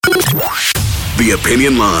The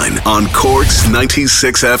Opinion Line on Cork's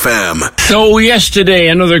 96 FM. So yesterday,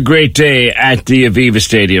 another great day at the Aviva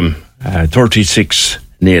Stadium.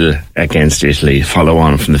 36-0 against Italy. Follow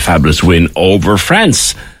on from the fabulous win over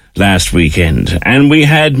France last weekend. And we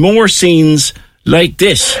had more scenes like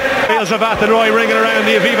this. Wheels of Athenry ringing around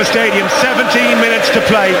the Aviva Stadium. 17 minutes to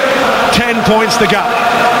play. 10 points the gap.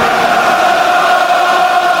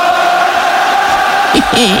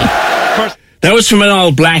 That was from an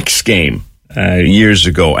All Blacks game years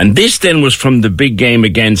ago. And this then was from the big game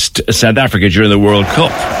against South Africa during the World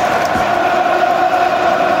Cup.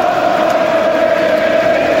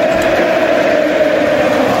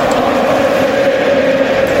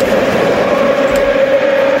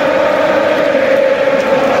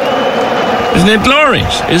 Isn't it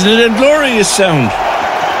glorious? Isn't it a glorious sound?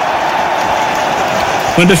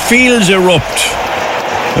 When the fields erupt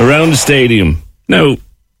around the stadium. Now,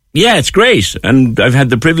 yeah, it's great, and I've had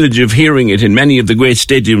the privilege of hearing it in many of the great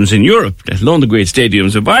stadiums in Europe, let alone the great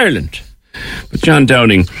stadiums of Ireland. But John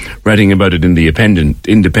Downing, writing about it in the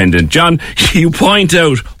Independent. John, you point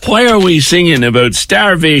out, why are we singing about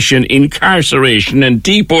starvation, incarceration and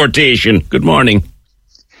deportation? Good morning.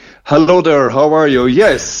 Hello there, how are you?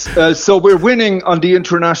 Yes, so we're winning on the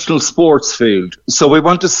international sports field. So we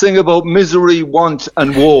want to sing about misery, want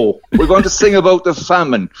and woe. We want to sing about the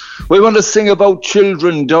famine. We want to sing about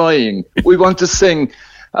children dying. We want to sing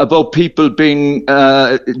about people being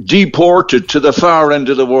deported to the far end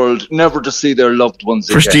of the world, never to see their loved ones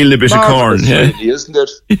again. For stealing a bit of corn. Really, isn't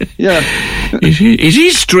it? Yeah. It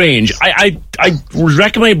is strange. I was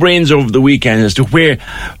racking my brains over the weekend as to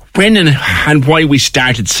when and why we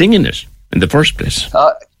started singing it in the first place.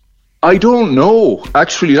 I don't know.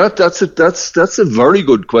 Actually, that's a very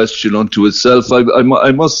good question unto itself.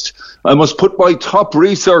 I must put my top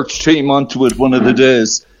research team onto it one of the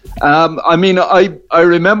days. I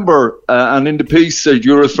remember, and in the piece that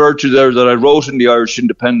you referred to there that I wrote in the Irish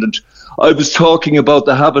Independent, I was talking about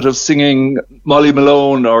the habit of singing Molly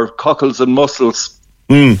Malone or Cockles and Mussels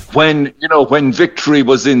when victory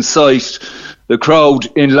was in sight. The crowd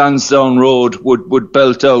in Lansdowne Road would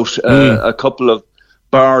belt out a couple of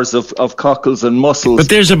bars of cockles and mussels. But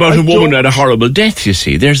there's about a woman at a horrible death, you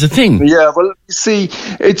see. There's the thing. Yeah, well, you see,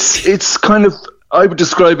 it's kind of, I would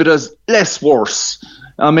describe it as less worse.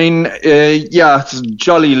 I mean, it's a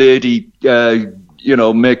jolly lady,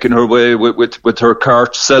 making her way with her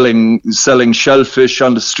cart, selling shellfish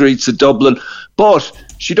on the streets of Dublin. But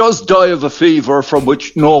she does die of a fever from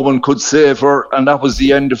which no one could save her, and that was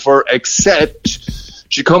the end of her, except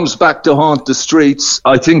she comes back to haunt the streets,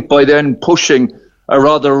 I think by then pushing a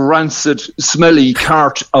rather rancid, smelly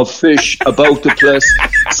cart of fish about the place.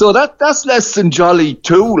 So that's less than jolly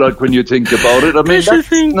too, like when you think about it. I mean,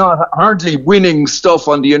 that's not hardly winning stuff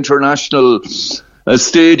on the international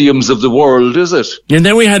stadiums of the world, is it? And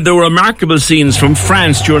then we had the remarkable scenes from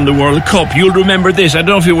France during the World Cup. You'll remember this. I don't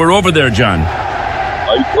know if you were over there, John.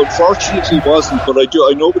 I unfortunately wasn't, but I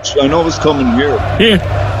know it's coming here. Yeah.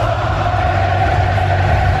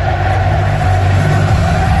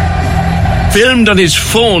 Filmed on his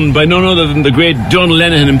phone by none other than the great John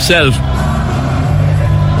Lennon himself.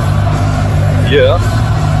 Yeah.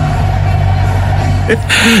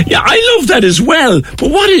 Yeah, I love that as well.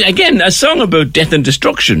 But again, a song about death and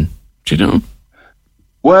destruction, do you know?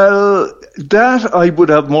 Well, that I would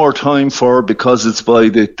have more time for because it's by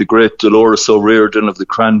the great Dolores O'Riordan of the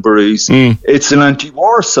Cranberries. It's an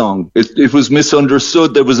anti-war song. It was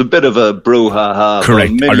misunderstood. There was a bit of a brouhaha.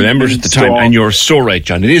 Correct. I remember it at the time, and you're so right,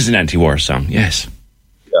 John. It is an anti-war song, yes.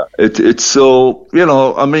 Yeah, it's so,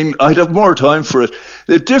 I'd have more time for it.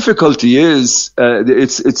 The difficulty is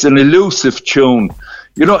it's an elusive tune.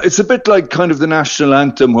 It's a bit like kind of the national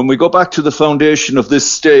anthem. When we go back to the foundation of this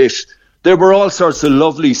state, there were all sorts of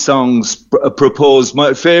lovely songs proposed,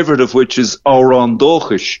 my favourite of which is Áurán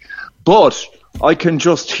Dóchais. But I can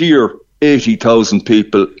just hear 80,000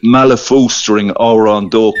 people malafustering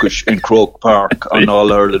Áurán Dóchais in Croke Park on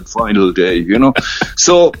All-Ireland final day,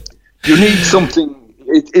 So you need something.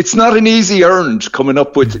 It's not an easy errand coming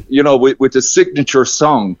up with a signature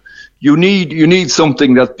song. You need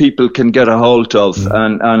something that people can get a hold of,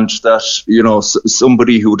 and that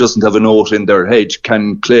somebody who doesn't have a note in their head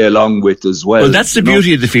can play along with as well. Well, that's the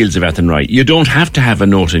beauty of the Fields of Athenry. You don't have to have a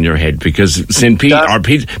note in your head because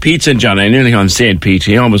Pete St. John, I nearly on St. Pete,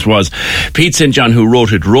 he almost was. Pete St. John, who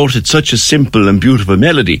wrote it such a simple and beautiful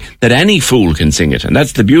melody that any fool can sing it, and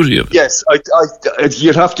that's the beauty of it. Yes,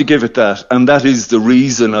 you'd have to give it that, and that is the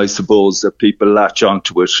reason, I suppose, that people latch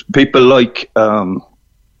onto it. People like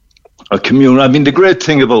a community. I mean, the great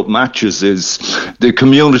thing about matches is the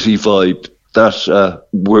community vibe that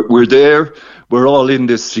we're there. we're all in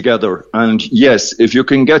this together. And yes, if you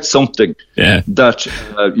can get something that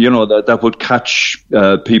that would catch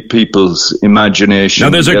people's imagination. Now,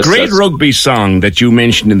 there's a great rugby song that you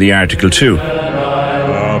mentioned in the article too.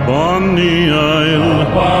 Bonnie Isle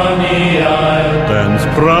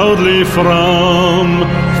stands proudly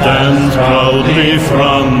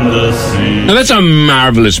from the sea. Now, that's a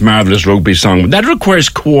marvellous rugby song. That requires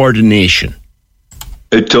coordination.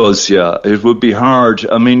 It does, yeah. It would be hard.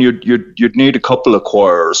 I mean, you'd need a couple of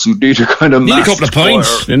choirs. You'd need a kind of a couple of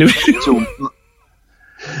pints.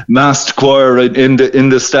 Massed choir in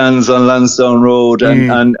the stands on Lansdowne Road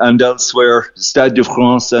and elsewhere, Stade de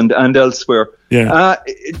France and elsewhere. Yeah.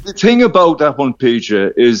 The thing about that one,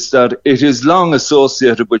 PJ, is that it is long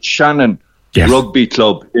associated with Shannon Rugby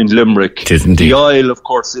Club in Limerick. It is indeed. The Isle, of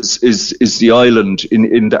course, is the island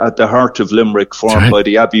at the heart of Limerick, formed by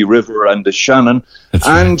the Abbey River and the Shannon.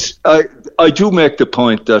 That's I do make the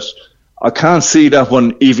point that I can't see that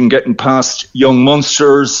one even getting past Young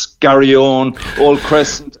Munsters, Garryowen, Old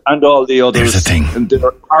Crescent, and all the others. There's the thing. And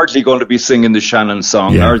they're hardly going to be singing the Shannon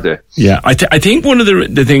song, are they? Yeah, I think one of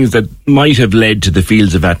the things that might have led to the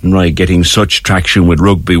Fields of Athenry getting such traction with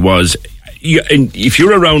rugby was, if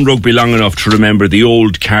you're around rugby long enough to remember the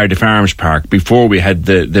old Cardiff Arms Park, before we had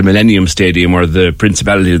the Millennium Stadium, or the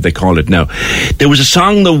Principality that they call it now, there was a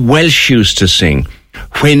song the Welsh used to sing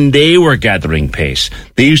when they were gathering pace.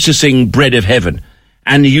 They used to sing Bread of Heaven,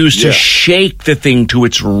 and they used to shake the thing to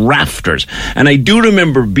its rafters. And I do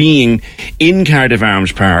remember being in Cardiff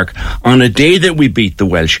Arms Park on a day that we beat the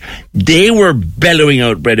Welsh. They were bellowing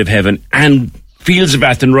out Bread of Heaven, and Fields of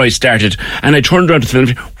Athenry started, and I turned around to the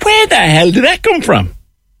film, where the hell did that come from?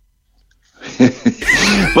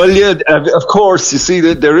 Well, yeah, of course, you see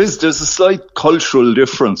that there's a slight cultural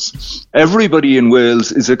difference. Everybody in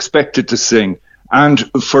Wales is expected to sing.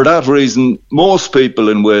 And for that reason, most people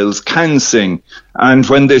in Wales can sing. And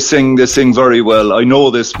when they sing very well. I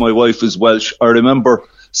know this, my wife is Welsh. I remember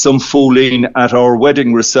some fooling at our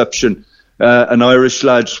wedding reception, an Irish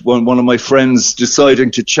lad, one of my friends,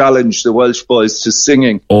 deciding to challenge the Welsh boys to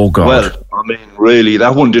singing. Oh, God. Well, I mean, really,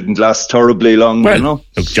 that one didn't last terribly long, well, you know.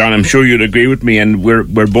 Look, John, I'm sure you'd agree with me, and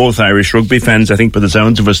we're both Irish rugby fans. I think by the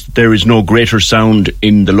sounds of us, there is no greater sound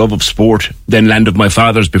in the love of sport than Land of My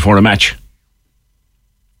Fathers before a match.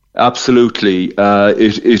 Absolutely,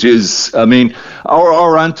 it is. I mean,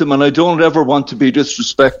 our anthem, and I don't ever want to be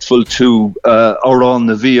disrespectful to Oran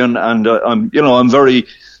Navian, and I'm very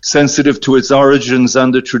sensitive to its origins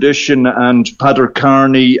and the tradition, and Pader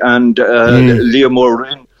Carney and Liam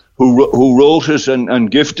Morin, who wrote it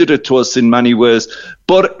and gifted it to us in many ways.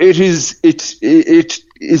 But it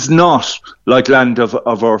is not like Land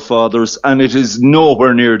of Our Fathers, and it is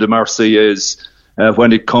nowhere near the Marseillaise.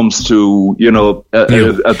 When it comes to,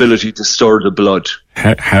 ability to stir the blood.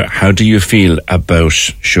 How do you feel about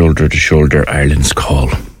Shoulder to Shoulder, Ireland's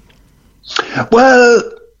Call? Well,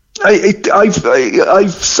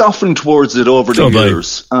 I've softened towards it over the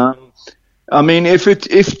years. I mean,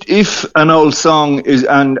 if an old song is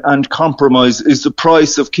and compromise is the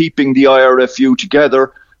price of keeping the IRFU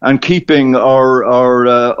together and keeping our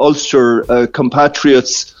Ulster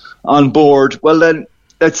compatriots on board, well then,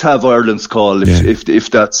 let's have Ireland's Call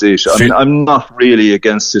if that's it. I'm not really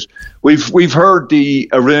against it. We've heard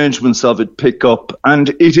the arrangements of it pick up, and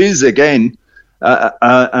it is again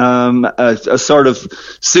a sort of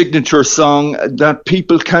signature song that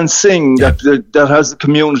people can sing that has a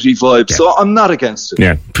community vibe. Yeah. So I'm not against it.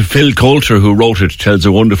 Yeah, Phil Coulter, who wrote it, tells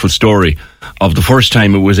a wonderful story of the first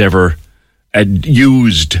time it was ever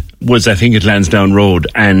used was, I think, at Lansdowne Road,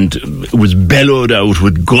 and it was bellowed out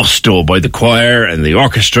with gusto by the choir and the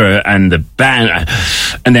orchestra and the band,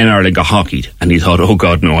 and then Ireland got hockeyed, and he thought, oh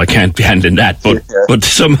God, no, I can't be handling that. But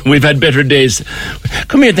we've had better days.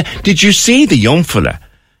 Come here, did you see the young fella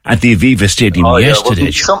at the Aviva Stadium yesterday?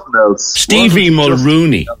 Yeah, something else. Stevie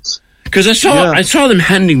Mulrooney. Because I saw them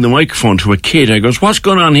handing the microphone to a kid. I goes, what's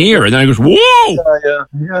going on here? And then I goes, whoa!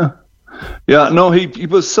 Yeah. Yeah, no, he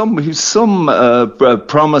was some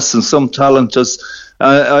promise and some talent.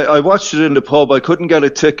 I watched it in the pub. I couldn't get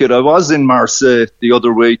a ticket. I was in Marseille the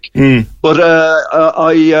other week, but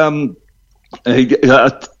a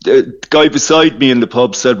guy beside me in the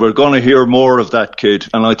pub said we're going to hear more of that kid,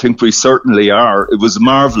 and I think we certainly are. It was a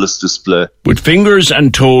marvellous display. With fingers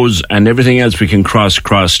and toes and everything else we can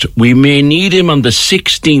crossed, we may need him on the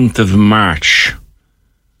 16th of March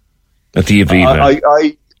at the Aviva.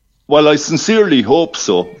 Well, I sincerely hope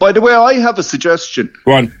so. By the way, I have a suggestion.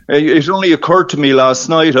 Go on. It only occurred to me last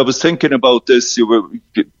night. I was thinking about this.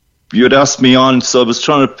 You'd asked me on, so I was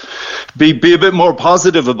trying to be a bit more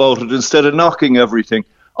positive about it instead of knocking everything.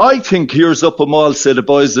 I think Here's Up a Mall, Say the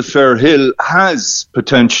Boys of Fair Hill has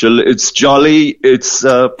potential. It's jolly, it's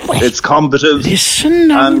combative. Listen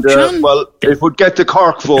now, and John. well, it would get the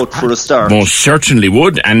Cork vote for a start. Most certainly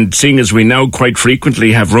would, and seeing as we now quite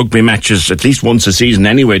frequently have rugby matches at least once a season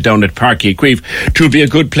anyway down at Páirc Uí Chaoimh, it would be a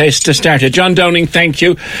good place to start it. John Downing, thank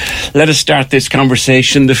you. Let us start this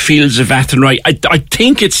conversation. The fields of Athenry. I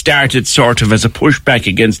think it started sort of as a pushback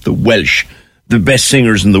against the Welsh, the best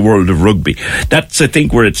singers in the world of rugby. That's, I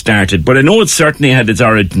think, where it started. But I know it certainly had its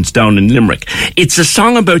origins down in Limerick. It's a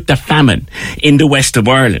song about the famine in the west of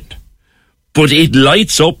Ireland. But it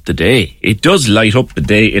lights up the day. It does light up the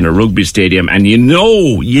day in a rugby stadium. And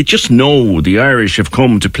you just know the Irish have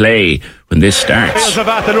come to play when this starts. Fields of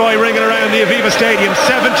Athenry ringing around the Aviva Stadium.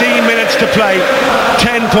 17 minutes to play.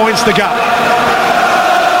 10 points the gap.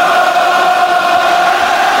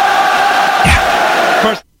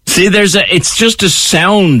 See, it's just a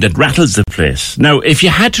sound that rattles the place. Now, if you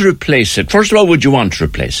had to replace it, first of all, would you want to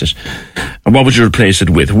replace it? And what would you replace it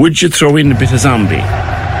with? Would you throw in a bit of zombie?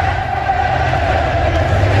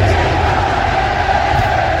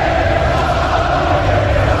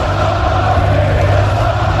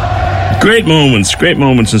 Great moments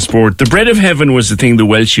in sport. The Bread of Heaven was the thing the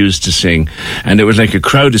Welsh used to sing, and it was like a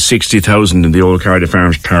crowd of 60,000 in the old Cardiff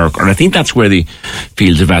Arms Park, and I think that's where the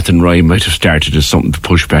Fields of Athenry might have started as something to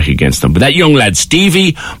push back against them. But that young lad,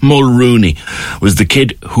 Stevie Mulrooney, was the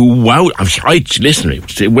kid who wowed. I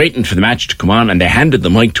was waiting for the match to come on, and they handed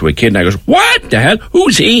the mic to a kid, and I goes, "What the hell?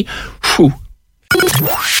 Who's he?" Whew.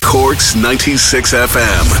 Cork's 96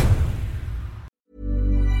 FM.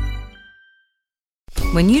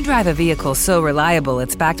 When you drive a vehicle so reliable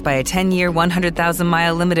it's backed by a 10-year,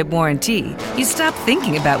 100,000-mile limited warranty, you stop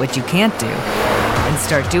thinking about what you can't do and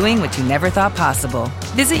start doing what you never thought possible.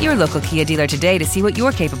 Visit your local Kia dealer today to see what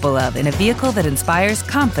you're capable of in a vehicle that inspires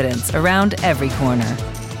confidence around every corner.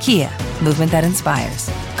 Kia, movement that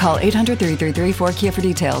inspires. Call 800-333-4KIA for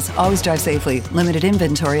details. Always drive safely. Limited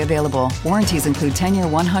inventory available. Warranties include 10-year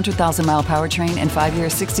 100,000-mile powertrain and 5-year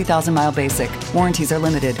 60,000-mile basic. Warranties are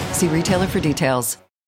limited. See retailer for details.